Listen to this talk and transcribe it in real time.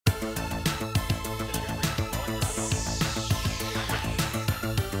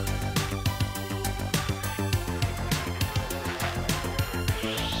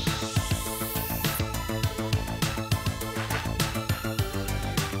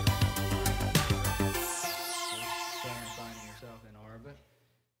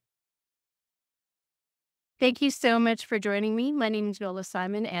Thank you so much for joining me. My name is Nola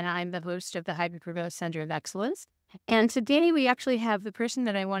Simon, and I'm the host of the Hybrid Remote Center of Excellence. And today we actually have the person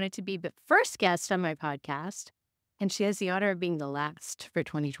that I wanted to be the first guest on my podcast, and she has the honor of being the last for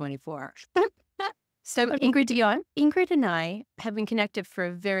 2024. So Ingrid Deon, Ingrid and I have been connected for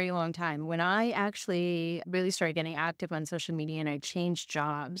a very long time. When I actually really started getting active on social media and I changed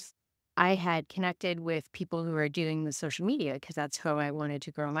jobs, I had connected with people who are doing the social media because that's how I wanted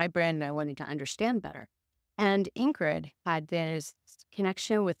to grow my brand and I wanted to understand better. And Ingrid had this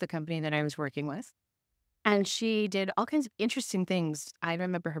connection with the company that I was working with. And she did all kinds of interesting things. I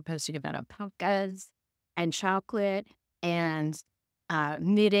remember her posting about alpacas and chocolate and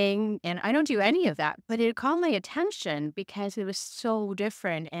knitting. And I don't do any of that, but it caught my attention because it was so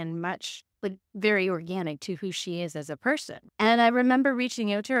different and much like very organic to who she is as a person. And I remember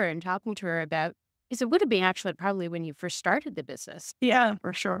reaching out to her and talking to her about, because it would have been actually probably when you first started the business. Yeah,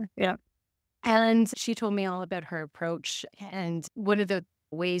 for sure. Yeah. And she told me all about her approach. And one of the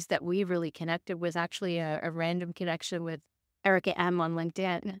ways that we really connected was actually a random connection with Erica M on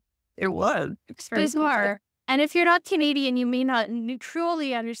LinkedIn. It was. It's bizarre. And if you're not Canadian, you may not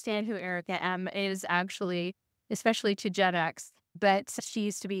truly understand who Erica M is actually, especially to Gen X. But she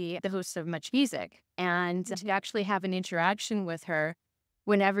used to be the host of Much Music. And to actually have an interaction with her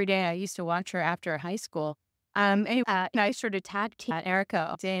when every day I used to watch her after high school. Anyway, I sort of tag team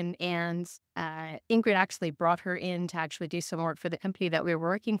Erica in, and Ingrid actually brought her in to actually do some work for the company that we were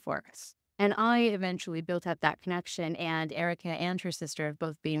working for. And I eventually built up that connection, and Erica and her sister have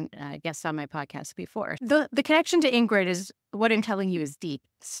both been guests on my podcast before. The connection to Ingrid is, what I'm telling you, is deep.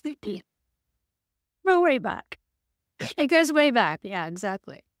 It's deep. Go way back. It goes way back. Yeah,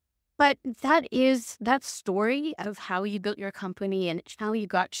 exactly. But that story of how you built your company and how you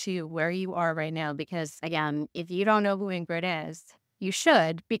got to where you are right now. Because again, if you don't know who Ingrid is, you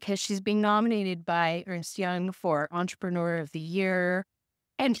should, because she's being nominated by Ernst Young for Entrepreneur of the Year.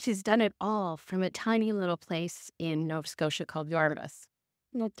 And she's done it all from a tiny little place in Nova Scotia called Yarmouth.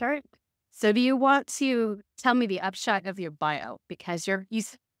 That's right. So do you want to tell me the upshot of your bio? Because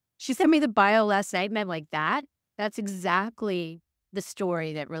she sent me the bio last night and I'm like, that's exactly the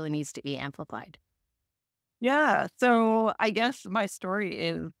story that really needs to be amplified. Yeah. So I guess my story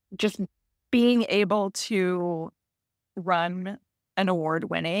is just being able to run an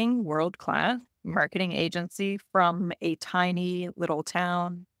award-winning, world-class marketing agency from a tiny little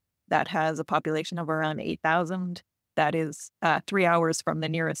town that has a population of around 8,000, that is 3 hours from the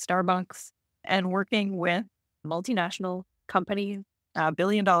nearest Starbucks, and working with multinational companies,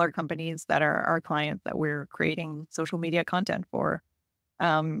 billion-dollar companies that are our clients that we're creating social media content for.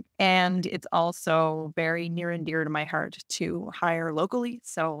 And it's also very near and dear to my heart to hire locally.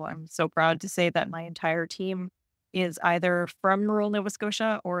 So I'm so proud to say that my entire team is either from rural Nova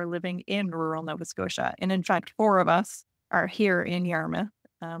Scotia or living in rural Nova Scotia. And in fact, 4 of us are here in Yarmouth.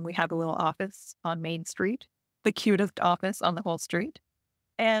 We have a little office on Main Street, the cutest office on the whole street.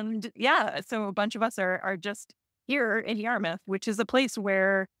 And yeah, so a bunch of us are just here in Yarmouth, which is a place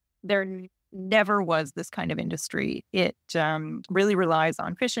where there never was this kind of industry. It really relies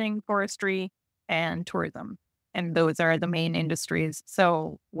on fishing, forestry, and tourism. And those are the main industries.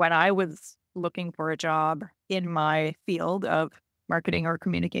 So when I was looking for a job in my field of marketing or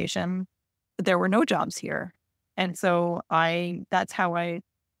communication, there were no jobs here. And so that's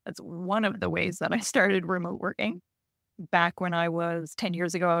one of the ways that I started remote working. Back when I was 10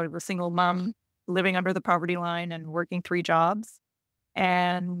 years ago, I was a single mom living under the poverty line and working 3 jobs.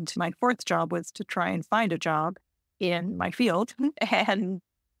 And my 4th job was to try and find a job in my field, and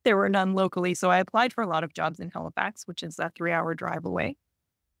there were none locally. So I applied for a lot of jobs in Halifax, which is a 3-hour drive away.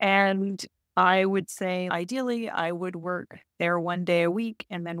 And I would say, ideally, I would work there 1 day a week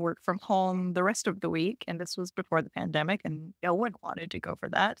and then work from home the rest of the week. And this was before the pandemic, and no one wanted to go for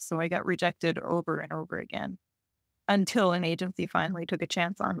that. So I got rejected over and over again, until an agency finally took a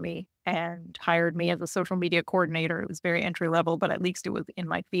chance on me and hired me as a social media coordinator. It was very entry level, but at least it was in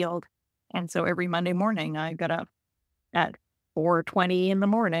my field. And so every Monday morning, I got up at 4:20 in the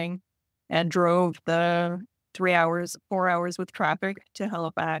morning and drove the 3 hours, 4 hours with traffic to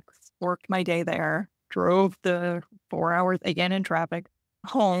Halifax, worked my day there, drove the 4 hours again in traffic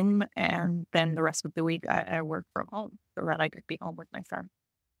home. And then the rest of the week, I worked from home so that I could be home with my son.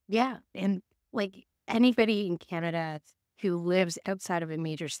 Yeah. And like, anybody in Canada who lives outside of a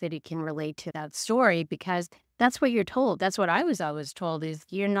major city can relate to that story, because that's what you're told. That's what I was always told, is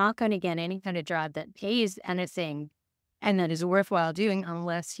you're not going to get any kind of job that pays anything and that is worthwhile doing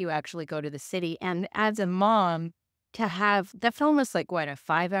unless you actually go to the city. And as a mom, to have, that's almost like what, a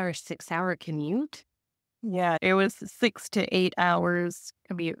 5-hour, 6-hour commute? Yeah, it was 6 to 8 hours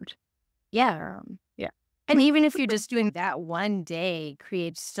commute. Yeah. Yeah. And even if you're just doing that one day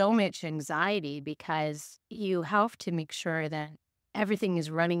creates so much anxiety because you have to make sure that everything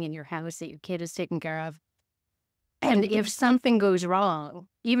is running in your house, that your kid is taken care of. And if something goes wrong,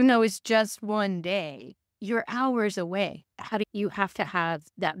 even though it's just one day, you're hours away. How do you have to have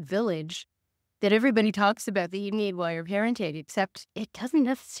that village that everybody talks about that you need while you're parenting, except it doesn't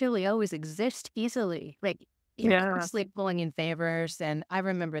necessarily always exist easily. Like, you're Yeah. constantly pulling in favors, and I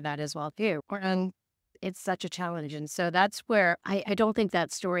remember that as well too. And it's such a challenge. And so that's where I don't think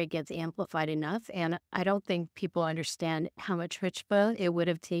that story gets amplified enough. And I don't think people understand how much chutzpah it would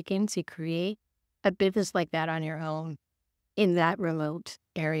have taken to create a business like that on your own in that remote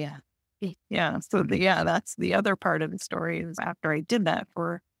area. Yeah. So that's the other part of the story is after I did that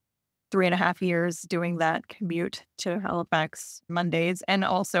for 3.5 years, doing that commute to Halifax Mondays. And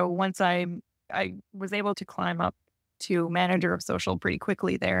also once I was able to climb up to manager of social pretty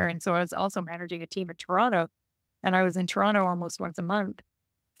quickly there. And so I was also managing a team in Toronto, and I was in Toronto almost once a month.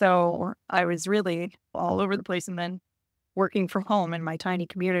 So I was really all over the place and then working from home in my tiny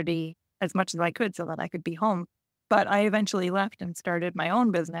community as much as I could so that I could be home. But I eventually left and started my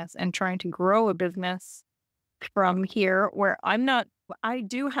own business and trying to grow a business from here where I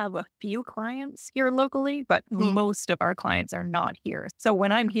do have a few clients here locally, but most of our clients are not here. So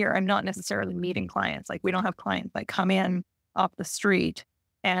when I'm here, I'm not necessarily meeting clients. Like we don't have clients that come in off the street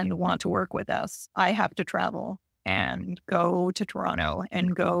and want to work with us. I have to travel and go to Toronto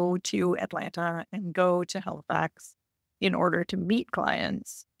and go to Atlanta and go to Halifax in order to meet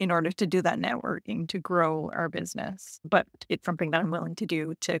clients, in order to do that networking, to grow our business. But it's something that I'm willing to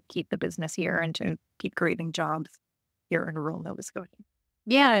do to keep the business here and to keep creating jobs here in rural Nova Scotia.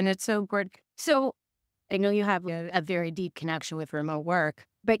 Yeah, and it's so good. So I know you have a very deep connection with remote work,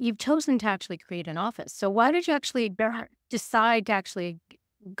 but you've chosen to actually create an office. So why did you actually decide to actually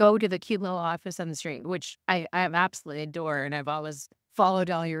go to the cute little office on the street, which I absolutely adore, and I've always followed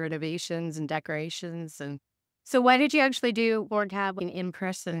all your innovations and decorations. And so why did you actually do or have an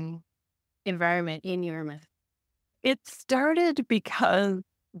in-person environment in Yarmouth? It started because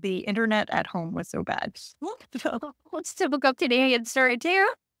the internet at home was so bad. Let's typical Canadian story too.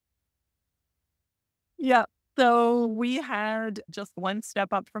 Yeah. So we had just one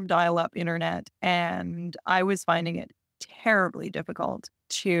step up from dial-up internet, and I was finding it terribly difficult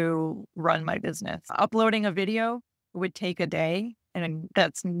to run my business. Uploading a video would take a day, and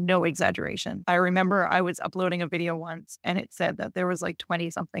that's no exaggeration. I remember I was uploading a video once, and it said that there was like 20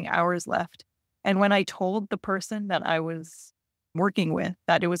 something hours left. And when I told the person that I was working with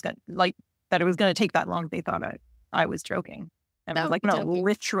that it was going to take that long, they thought I was joking. And I was like, no,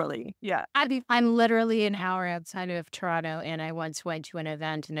 literally. Yeah. I'm literally an hour outside of Toronto, and I once went to an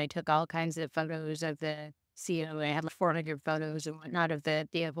event and I took all kinds of photos of the CEO. I had like 400 photos and whatnot of the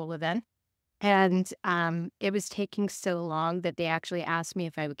whole event. And it was taking so long that they actually asked me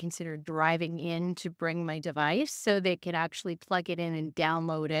if I would consider driving in to bring my device so they could actually plug it in and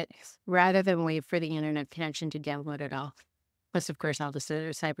download it rather than wait for the internet connection to download it all. Plus, of course, all the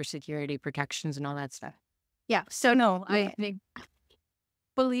cybersecurity protections and all that stuff. Yeah. So no, I think,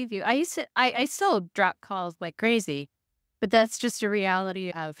 believe you. I still drop calls like crazy, but that's just a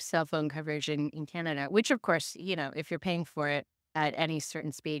reality of cell phone coverage in Canada, which of course, if you're paying for it at any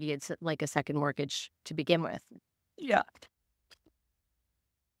certain speed, it's like a second mortgage to begin with. Yeah.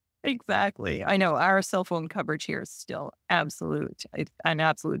 Exactly. I know our cell phone coverage here is still an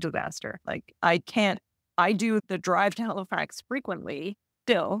absolute disaster. Like I do the drive to Halifax frequently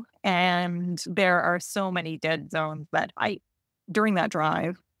still, and there are so many dead zones that during that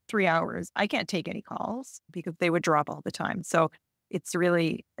drive, 3 hours, I can't take any calls because they would drop all the time. So it's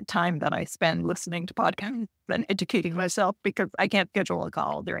really time that I spend listening to podcasts and educating myself because I can't schedule a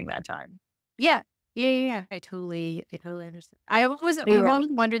call during that time. Yeah. Yeah. I totally understand. I always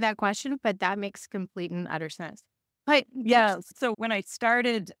wondered that question, but that makes complete and utter sense. But yeah, so when I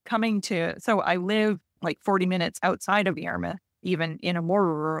started so I live like 40 minutes outside of Yarmouth, even in a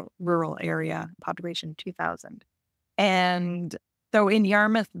more rural area, population 2,000. And so in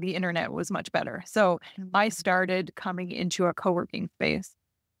Yarmouth, the internet was much better. So I started coming into a co-working space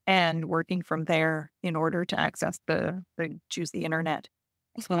and working from there in order to access the juicy internet.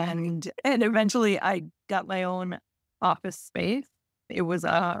 And eventually I got my own office space. It was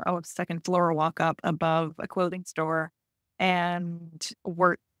a second floor walk up above a clothing store, and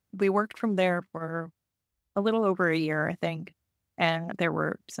we worked from there for a little over a year, I think. And there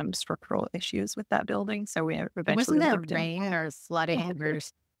were some structural issues with that building. So we eventually wasn't that rain or flooding?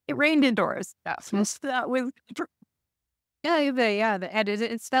 It rained indoors. Yeah. That was Yeah. And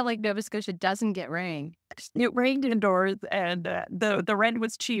it's not like Nova Scotia doesn't get rain. It rained indoors, and the rent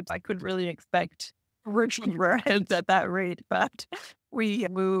was cheap. I couldn't really expect we're shaking our heads at that rate, but we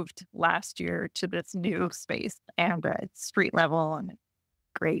moved last year to this new space and it's street level and it's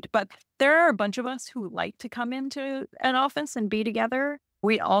great. But there are a bunch of us who like to come into an office and be together.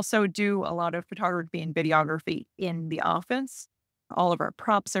 We also do a lot of photography and videography in the office. All of our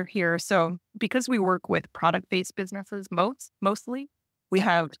props are here. So because we work with product-based businesses mostly, we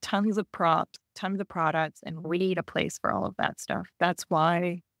have tons of props, tons of products, and we need a place for all of that stuff. That's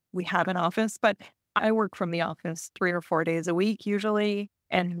why we have an office. But I work from the office 3 or 4 days a week usually.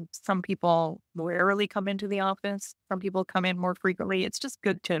 And some people rarely come into the office. Some people come in more frequently. It's just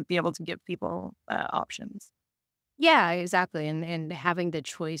good to be able to give people options. Yeah, exactly. And having the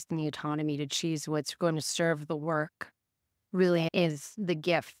choice and the autonomy to choose what's going to serve the work really is the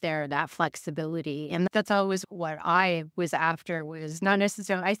gift there, that flexibility. And that's always what I was after, was not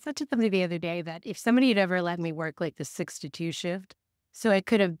necessarily, I said to somebody the other day that if somebody had ever let me work like the 6 to 2 shift, so I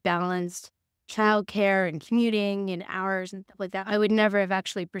could have balanced childcare and commuting and hours and stuff like that, I would never have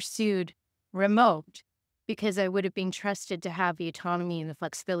actually pursued remote, because I would have been trusted to have the autonomy and the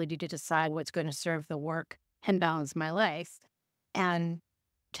flexibility to decide what's going to serve the work and balance my life. And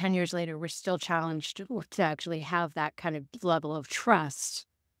 10 years later, we're still challenged to actually have that kind of level of trust.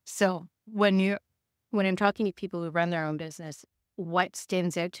 So when I'm talking to people who run their own business, what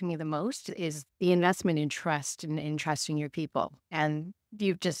stands out to me the most is the investment in trust and in trusting your people. And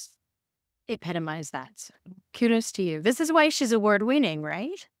you've just epitomized that. So kudos to you. This is why she's award winning,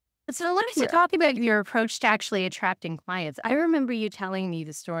 right? So let us talk about your approach to actually attracting clients. I remember you telling me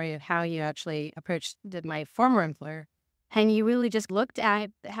the story of how you actually approached my former employer. And you really just looked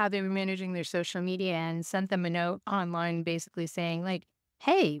at how they were managing their social media and sent them a note online basically saying like,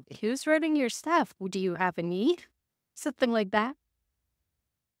 hey, who's running your stuff? Do you have a need? Something like that.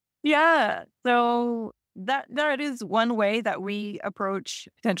 Yeah. So that is one way that we approach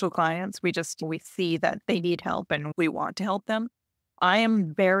potential clients. We see that they need help and we want to help them. I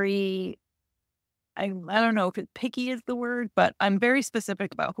am very I don't know if picky is the word, but I'm very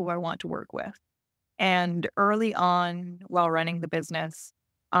specific about who I want to work with. And early on while running the business,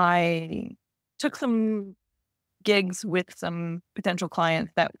 I took some gigs with some potential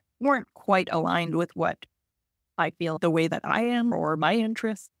clients that weren't quite aligned with what I feel the way that I am or my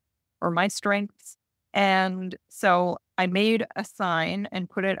interests or my strengths. And so I made a sign and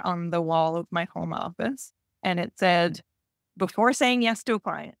put it on the wall of my home office. And it said, before saying yes to a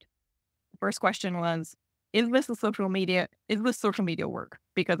client, the first question was, is this social media work?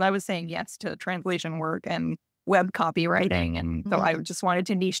 Because I was saying yes to translation work and web copywriting. And so I just wanted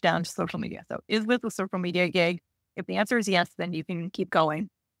to niche down to social media. So is this a social media gig? If the answer is yes, then you can keep going.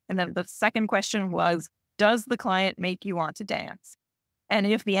 And then the second question was, does the client make you want to dance? And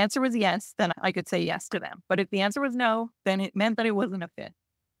if the answer was yes, then I could say yes to them. But if the answer was no, then it meant that it wasn't a fit.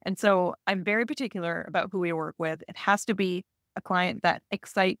 And so I'm very particular about who we work with. It has to be a client that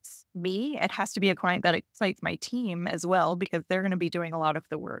excites me. It has to be a client that excites my team as well, because they're going to be doing a lot of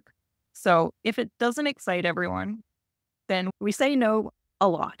the work. So if it doesn't excite everyone, then we say no a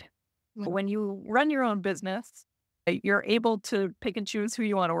lot. When you run your own business, you're able to pick and choose who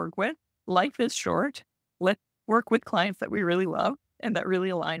you want to work with. Life is short. Let's work with clients that we really love and that really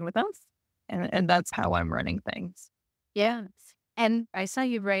align with us. And that's how I'm running things. Yeah. And I saw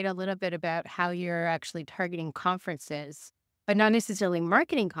you write a little bit about how you're actually targeting conferences, but not necessarily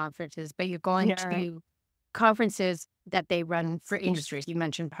marketing conferences, but you're going to conferences that they run for industries. You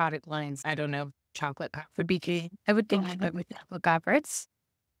mentioned product lines. I don't know, chocolate would be key. I would think I would look efforts.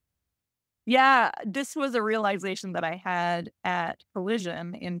 Yeah, this was a realization that I had at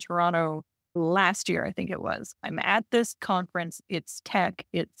Collision in Toronto last year, I think it was. I'm at this conference. It's tech,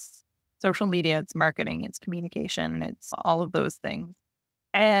 it's social media, it's marketing, it's communication, it's all of those things.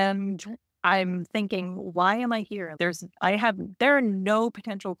 And I'm thinking, why am I here? There are no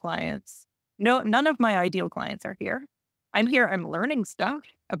potential clients. No, none of my ideal clients are here. I'm here, I'm learning stuff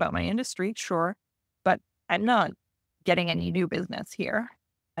about my industry, sure, but I'm not getting any new business here.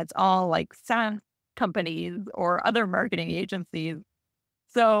 It's all like SaaS companies or other marketing agencies.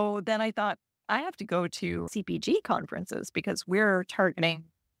 So then I thought, I have to go to CPG conferences because we're targeting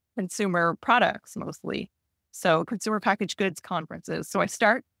consumer products mostly. So consumer packaged goods conferences. So I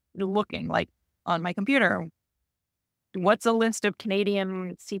start looking like on my computer, what's a list of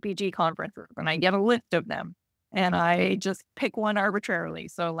Canadian CPG conferences? And I get a list of them and I just pick one arbitrarily.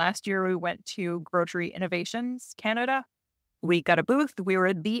 So last year we went to Grocery Innovations Canada. We got a booth. We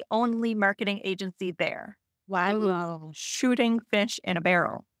were the only marketing agency there. Wow. Shooting fish in a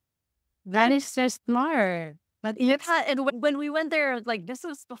barrel. That is so smart. But And when we went there, I was like, this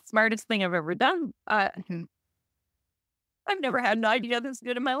is the smartest thing I've ever done. I've never had an idea this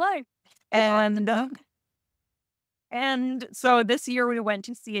good in my life. And so this year we went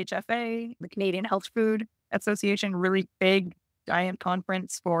to CHFA, the Canadian Health Food Association, really big, giant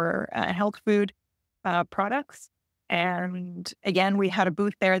conference for health food products. And again, we had a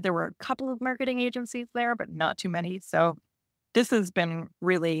booth there. There were a couple of marketing agencies there, but not too many. So this has been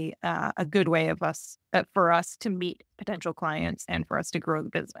really a good way of for us to meet potential clients and for us to grow the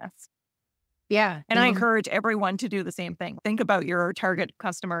business. Yeah. And I encourage everyone to do the same thing. Think about your target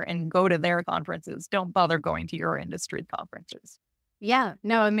customer and go to their conferences. Don't bother going to your industry conferences. Yeah,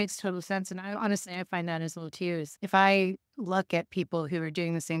 no, it makes total sense. And I find that as well too. Is if I look at people who are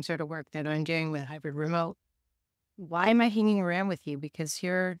doing the same sort of work that I'm doing with hybrid remote, why am I hanging around with you? Because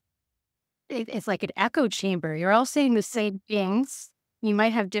it's like an echo chamber. You're all saying the same things. You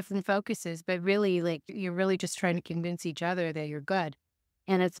might have different focuses, but really, like, you're really just trying to convince each other that you're good.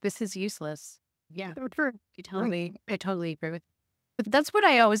 And this is useless. Yeah, So true. I totally agree with. But that's what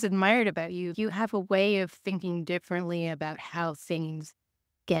I always admired about you. You have a way of thinking differently about how things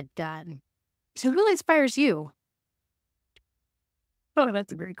get done. So who inspires you? Oh,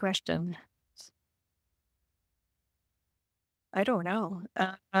 that's a great question. I don't know.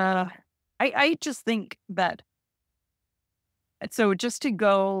 I just think that, so just to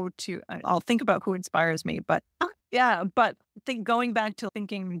go to, I'll think about who inspires me, but yeah, but going back to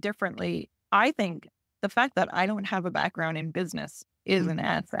thinking differently, I think the fact that I don't have a background in business is an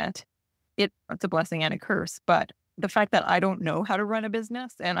asset. It's a blessing and a curse, but the fact that I don't know how to run a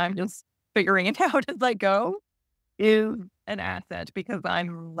business and I'm just figuring it out as I go is an asset, because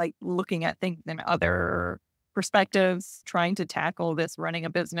I'm like looking at things in other perspectives, trying to tackle this running a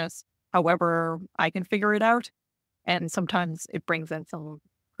business however I can figure it out. And sometimes it brings in some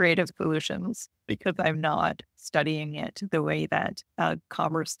creative solutions because I'm not studying it the way that a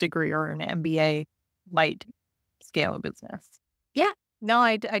commerce degree or an MBA might scale a business. Yeah. No,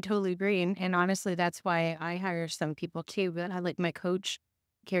 I totally agree. And honestly, that's why I hire some people too. But I like my coach,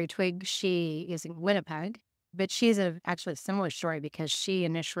 Carrie Twigg. She is in Winnipeg, but she's actually a similar story because she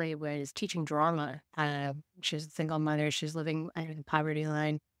initially was teaching drama. She's a single mother. She's living under the poverty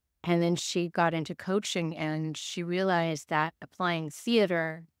line. And then she got into coaching and she realized that applying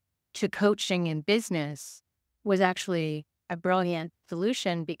theater to coaching in business was actually a brilliant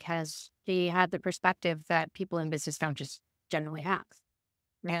solution because she had the perspective that people in business don't just generally have.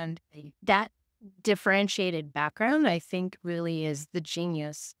 And that differentiated background, I think, really is the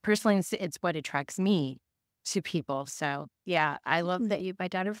genius. Personally, it's what attracts me to people. So, yeah, I love that you've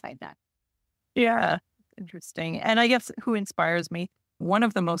identified that. Yeah, interesting. And I guess who inspires me? One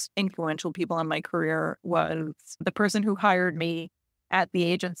of the most influential people in my career was the person who hired me at the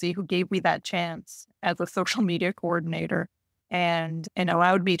agency, who gave me that chance as a social media coordinator and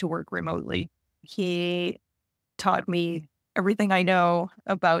allowed me to work remotely. He taught me everything I know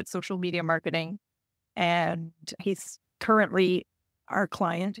about social media marketing, and he's currently our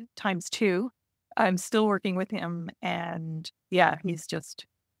client times two. I'm still working with him, and yeah, his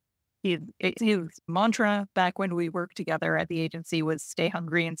mantra back when we worked together at the agency was stay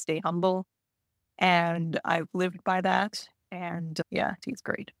hungry and stay humble. And I've lived by that. And yeah, he's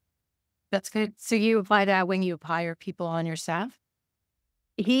great. That's good. So you apply that when you hire people on your staff?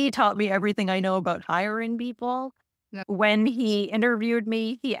 He taught me everything I know about hiring people. Yeah. When he interviewed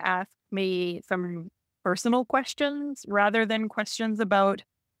me, he asked me some personal questions rather than questions about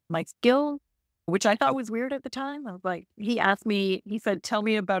my skills, which I thought was weird at the time. I was like, he asked me, he said, tell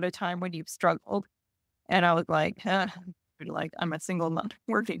me about a time when you've struggled. And I was like, I'm a single mom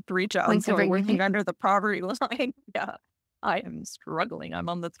working 3 jobs, so working under the poverty line. Yeah, I am struggling. I'm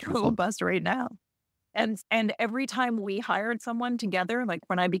on the struggle bus right now. And every time we hired someone together, like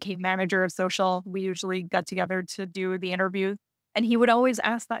when I became manager of social, we usually got together to do the interviews. And he would always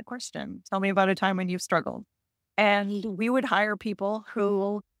ask that question, tell me about a time when you've struggled. And we would hire people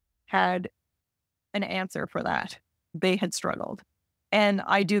who had an answer for that. They had struggled. And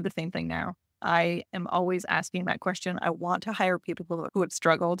I do the same thing now. I am always asking that question. I want to hire people who have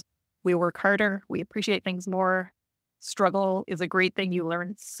struggled. We work harder. We appreciate things more. Struggle is a great thing. You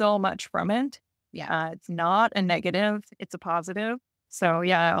learn so much from it. Yeah, it's not a negative. It's a positive. So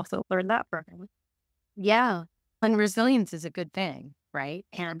yeah, I also learned that from him. Yeah. And resilience is a good thing, right?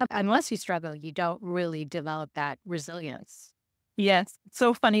 And unless you struggle, you don't really develop that resilience. Yes. It's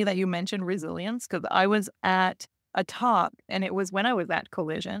so funny that you mentioned resilience, because I was at a talk and it was when I was at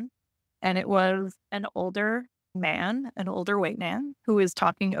Collision, and it was an older white man who was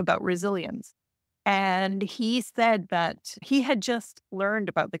talking about resilience. And he said that he had just learned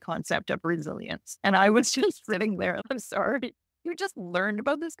about the concept of resilience. And I was just sitting there. I'm sorry. You just learned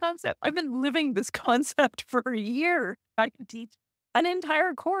about this concept. I've been living this concept for a year. I could teach an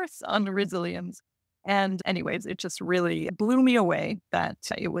entire course on resilience. And anyways, it just really blew me away that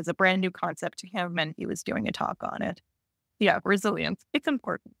it was a brand new concept to him and he was doing a talk on it. Yeah, resilience. It's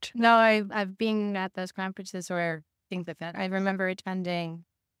important. No, I've been at those conferences where things like that. I remember attending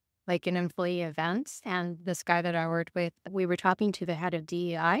like an employee event, and this guy that I worked with, we were talking to the head of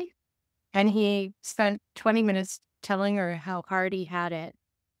DEI, and he spent 20 minutes telling her how hard he had it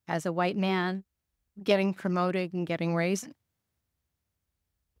as a white man getting promoted and getting raised.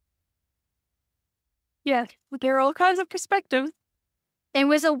 Yeah, there are all kinds of perspectives. It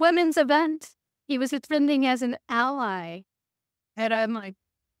was a women's event. He was attending as an ally. And I'm like,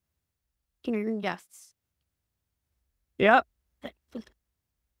 yes. Yep.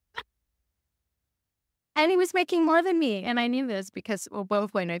 And he was making more than me. And I knew this because, well,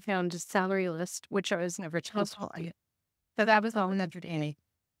 both when I found his salary list, which I was never told. So that was all entertaining.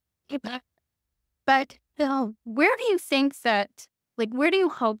 But where do you think that, like, where do you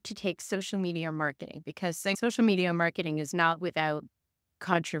hope to take social media marketing? Because like, social media marketing is not without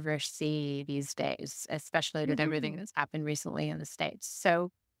controversy these days, especially with everything that's happened recently in the States.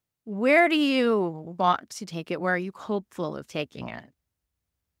 So where do you want to take it? Where are you hopeful of taking it?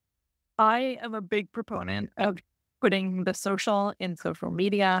 I am a big proponent of putting the social in social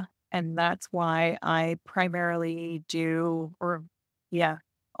media. And that's why I primarily do, or yeah,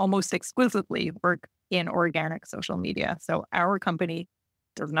 almost exclusively work in organic social media. So our company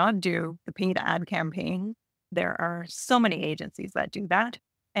does not do the paid ad campaign. There are so many agencies that do that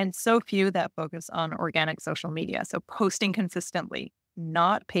and so few that focus on organic social media. So posting consistently,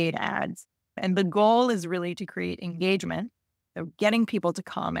 not paid ads. And the goal is really to create engagement. So getting people to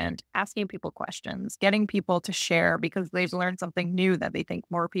comment, asking people questions, getting people to share because they've learned something new that they think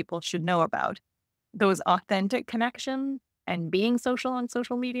more people should know about. Those authentic connections and being social on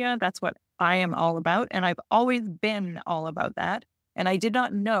social media, that's what I am all about. And I've always been all about that. And I did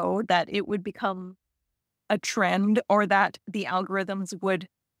not know that it would become a trend or that the algorithms would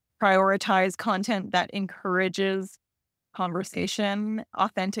prioritize content that encourages conversation,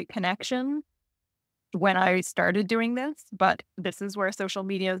 authentic connection when I started doing this. But this is where social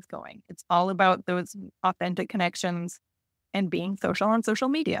media is going. It's all about those authentic connections and being social on social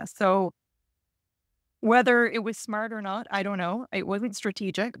media. So whether it was smart or not, I don't know. It wasn't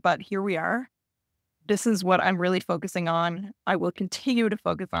strategic, but here we are. This is what I'm really focusing on. I will continue to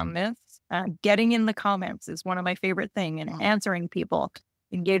focus on this. Getting in the comments is one of my favorite things, and answering people,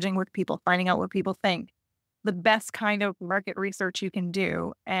 engaging with people, finding out what people think. The best kind of market research you can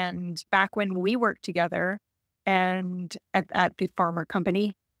do. And back when we worked together and at the farmer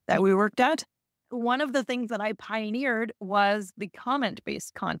company that we worked at, one of the things that I pioneered was the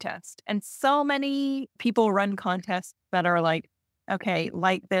comment-based contest. And so many people run contests that are like, okay,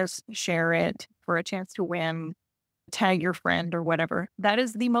 like this, share it for a chance to win, tag your friend or whatever. That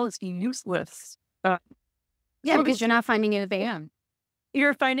is the most useless. Yeah, because you're not finding it available.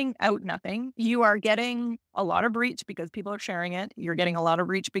 You're finding out nothing. You are getting a lot of reach because people are sharing it. You're getting a lot of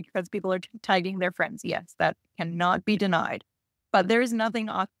reach because people are tagging their friends. Yes, that cannot be denied. But there is nothing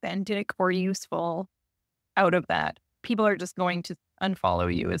authentic or useful out of that. People are just going to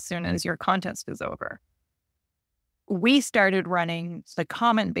unfollow you as soon as your contest is over. We started running the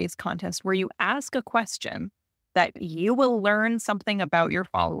comment-based contest where you ask a question that you will learn something about your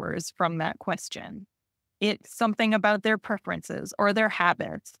followers from that question. It's something about their preferences or their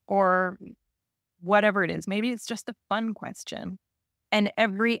habits or whatever it is. Maybe it's just a fun question. And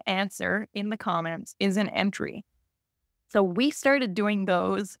every answer in the comments is an entry. So we started doing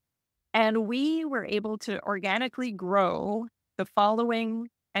those and we were able to organically grow the following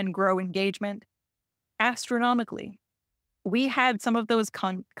and grow engagement astronomically. We had some of those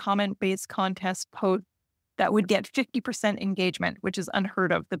comment-based contest posts that would get 50% engagement, which is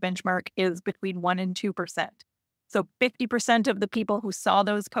unheard of. The benchmark is between 1% and 2%. So 50% of the people who saw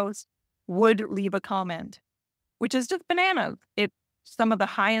those posts would leave a comment, which is just bananas. It's some of the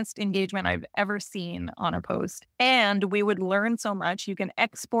highest engagement I've ever seen on a post. And we would learn so much. You can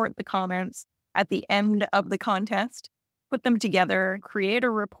export the comments at the end of the contest, put them together, create a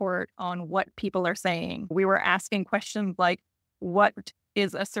report on what people are saying. We were asking questions like, what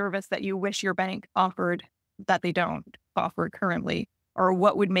is a service that you wish your bank offered that they don't offer currently? Or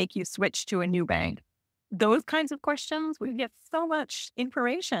what would make you switch to a new bank? Those kinds of questions, we get so much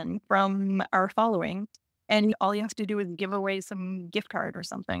information from our following. And all you have to do is give away some gift card or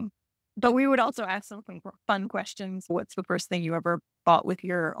something. But we would also ask some fun questions. What's the first thing you ever bought with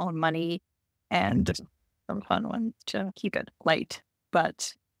your own money? And some fun ones to keep it light.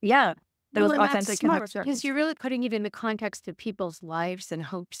 But yeah, those Well, and that's authentic smart because connections. you're really putting it in the context of people's lives and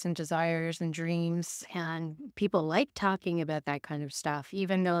hopes and desires and dreams. And people like talking about that kind of stuff,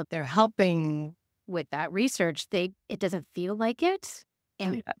 even though they're helping with that research, it doesn't feel like it.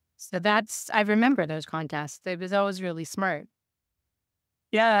 And Yeah. so I remember those contests. It was always really smart.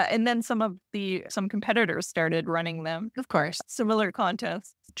 Yeah, and then some competitors started running them, Of course. similar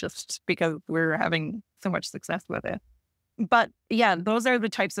contests, just because we're having so much success with it. But yeah, those are the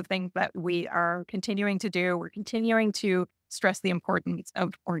types of things that we are continuing to do. We're continuing to stress the importance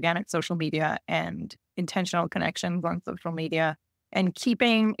of organic social media and intentional connections on social media and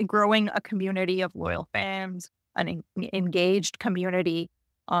growing a community of loyal fans, engaged community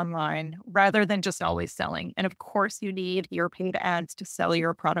online rather than just always selling. And of course, you need your paid ads to sell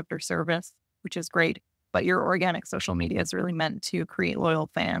your product or service, which is great. But your organic social media is really meant to create loyal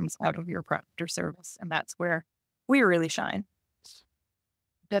fans out of your product or service. And that's where we really shine.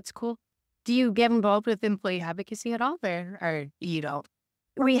 That's cool. Do you get involved with employee advocacy at all there, or you don't?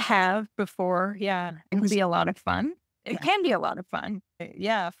 We have before. Yeah. It can be a lot of fun. It can be a lot of fun.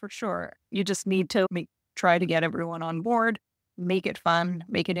 Yeah, for sure. You just need to try to get everyone on board, make it fun,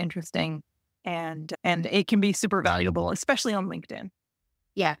 make it interesting. And it can be super valuable, especially on LinkedIn.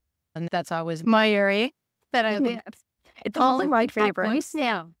 Yeah. And that's always my area that I Mhm. It's all my favorites.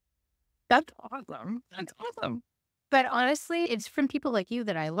 Yeah. That's awesome. That's awesome. But honestly, it's from people like you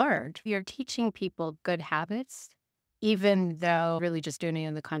that I learned. You're teaching people good habits, even though really just doing it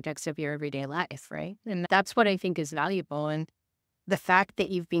in the context of your everyday life, right? And that's what I think is valuable. And the fact that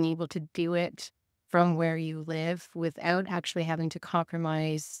you've been able to do it from where you live without actually having to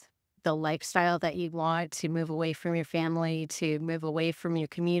compromise the lifestyle that you want, to move away from your family, to move away from your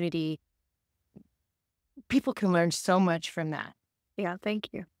community, people can learn so much from that. Yeah, thank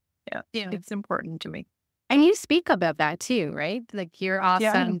you. Yeah, Yeah. it's important to me. And you speak about that too, right? Like you're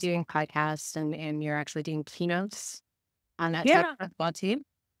Yeah. awesome doing podcasts and you're actually doing keynotes on that type Yeah. of spot too.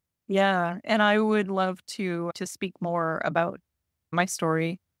 Yeah. And I would love to speak more about my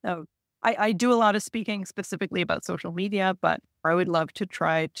story. I do a lot of speaking specifically about social media, but I would love to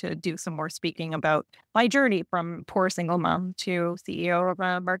try to do some more speaking about my journey from poor single mom to CEO of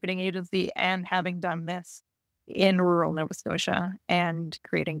a marketing agency and having done this in rural Nova Scotia and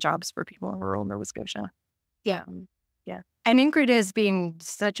creating jobs for people in rural Nova Scotia. Yeah. Yeah. And Ingrid has been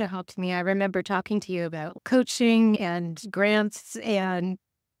such a help to me. I remember talking to you about coaching and grants and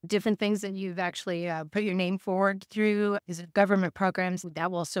different things that you've actually put your name forward through. Is it government programs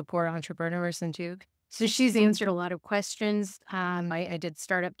that will support entrepreneurs and too? So she's answered a lot of questions. I did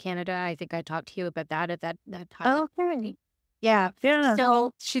Startup Canada. I think I talked to you about that at that time. Okay. Yeah. Yeah.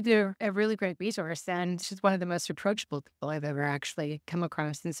 So she's a really great resource, and she's one of the most approachable people I've ever actually come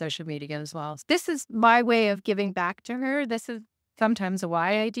across in social media as well. This is my way of giving back to her. This is sometimes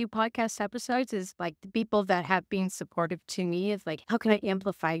why I do podcast episodes, is like the people that have been supportive to me is like, how can I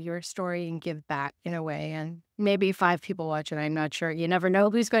amplify your story and give back in a way? And maybe 5 people watch it. I'm not sure. You never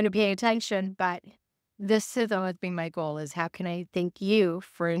know who's going to pay attention, but this has always been my goal, is how can I thank you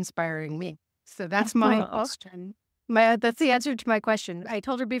for inspiring me? So that's my question. That's the answer to my question. I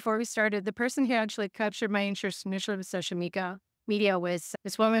told her before we started, the person who actually captured my interest initially with social media was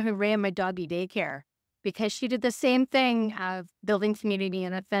this woman who ran my doggy daycare, because she did the same thing of building community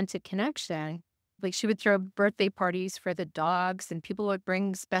and authentic connection. Like she would throw birthday parties for the dogs and people would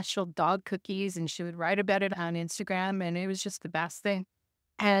bring special dog cookies and she would write about it on Instagram, and it was just the best thing.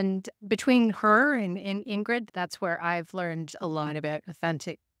 And between her and Ingrid, that's where I've learned a lot about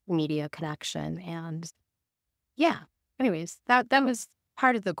authentic media connection. And yeah, anyways, that was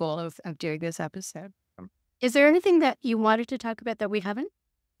part of the goal of doing this episode. Is there anything that you wanted to talk about that we haven't?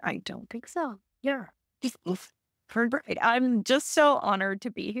 I don't think so. Yeah. Great. I'm just so honored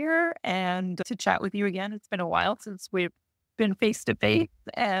to be here and to chat with you again. It's been a while since we've been face to face,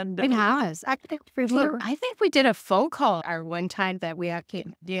 and It has. I think we did a phone call our one time that we actually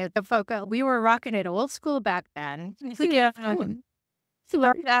did the phone call. We were rocking it old school back then. yeah,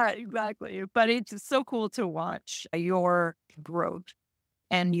 yeah, exactly. But it's just so cool to watch your growth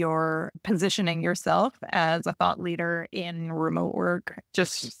and your positioning yourself as a thought leader in remote work.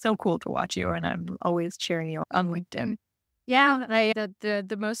 Just so cool to watch you, and I'm always cheering you on LinkedIn. Yeah,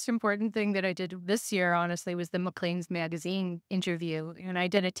 the most important thing that I did this year, honestly, was the Maclean's magazine interview, and I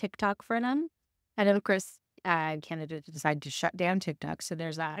did a TikTok for them. And then, of course, Canada decided to shut down TikTok, so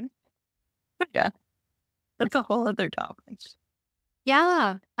there's that. Yeah, that's a whole other topic.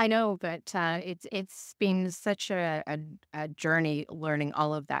 Yeah, I know, but it's been such a journey learning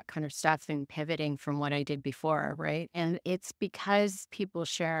all of that kind of stuff and pivoting from what I did before, right? And it's because people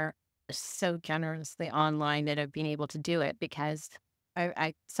share so generously online that I've been able to do it, because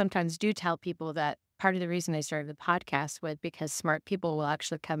I sometimes do tell people that part of the reason I started the podcast was because smart people will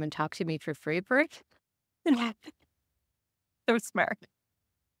actually come and talk to me for free for it. So smart.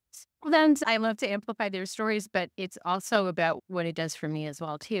 Then I love to amplify their stories, but it's also about what it does for me as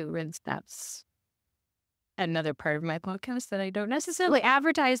well too. And that's another part of my podcast that I don't necessarily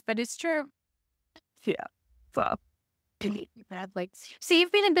advertise, but it's true. Yeah. So Bad, like, see,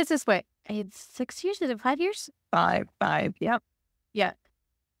 you've been in business what? It's 6 years, is it 5 years? five. Yep. Yeah.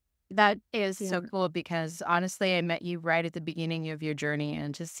 That is Yeah. so cool because honestly, I met you right at the beginning of your journey,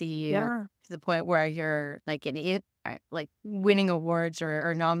 and to see you Yeah. to the point where you're like an it, like winning awards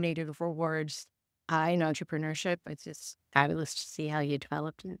or nominated for awards in entrepreneurship. It's just fabulous to see how you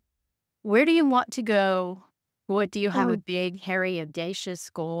developed it. Where do you want to go? What do you have a Oh, big, hairy, audacious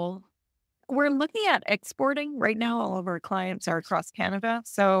goal? we're looking at exporting right now. All of our clients are across Canada.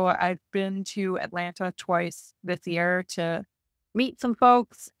 So I've been to Atlanta twice this year to meet some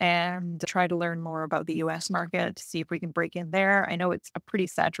folks and try to learn more about the US market, to see if we can break in there. I know it's a pretty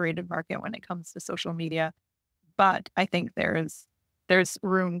saturated market when it comes to social media, but I think there's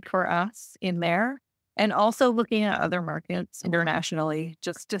room for us in there. And also looking at other markets internationally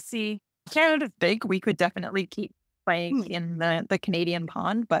just to see. Canada's big. We could definitely keep playing in the Canadian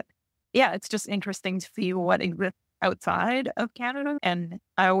pond, but yeah, it's just interesting to see what exists outside of Canada. And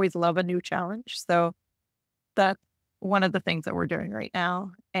I always love a new challenge. So that's one of the things that we're doing right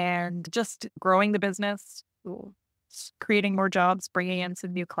now. And just growing the business, creating more jobs, bringing in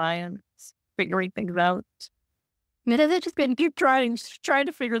some new clients, figuring things out. Minute, just been Keep trying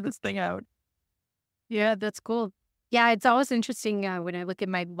to figure this thing out. Yeah, that's cool. Yeah, it's always interesting when I look at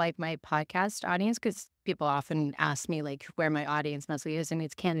my podcast audience because people often ask me like where my audience mostly is, and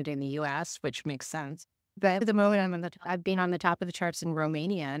it's Canada and the U.S., which makes sense. But at the moment, I've been on the top of the charts in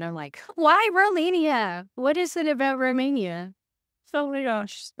Romania, and I'm like, why Romania? What is it about Romania? Oh my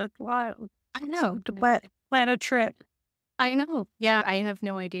gosh, that's wild. I know. To plan a trip. I know. Yeah, I have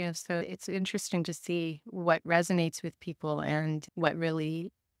no idea. So it's interesting to see what resonates with people and what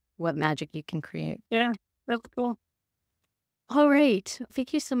magic you can create. Yeah, that's cool. All right.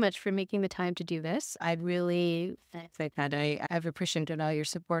 Thank you so much for making the time to do this. I've appreciated all your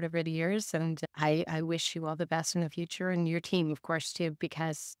support over the years, and I wish you all the best in the future and your team, of course, too,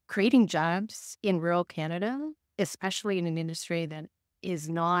 because creating jobs in rural Canada, especially in an industry that is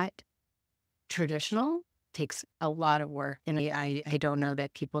not traditional, takes a lot of work. And I don't know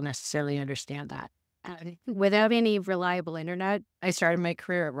that people necessarily understand that. Without any reliable internet, I started my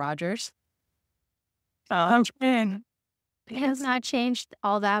career at Rogers. Man. It has not changed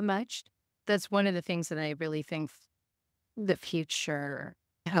all that much. That's one of the things that I really think the future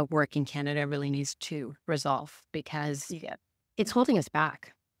of work in Canada really needs to resolve because Yeah, it's holding us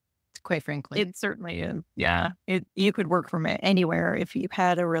back, quite frankly. it certainly is. Yeah, you could work from anywhere if you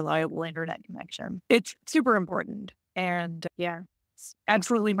had a reliable internet connection. It's super important. And yeah, it's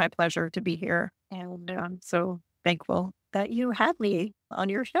absolutely my pleasure to be here. And I'm so thankful that you had me on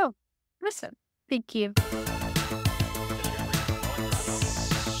your show. Listen, thank you.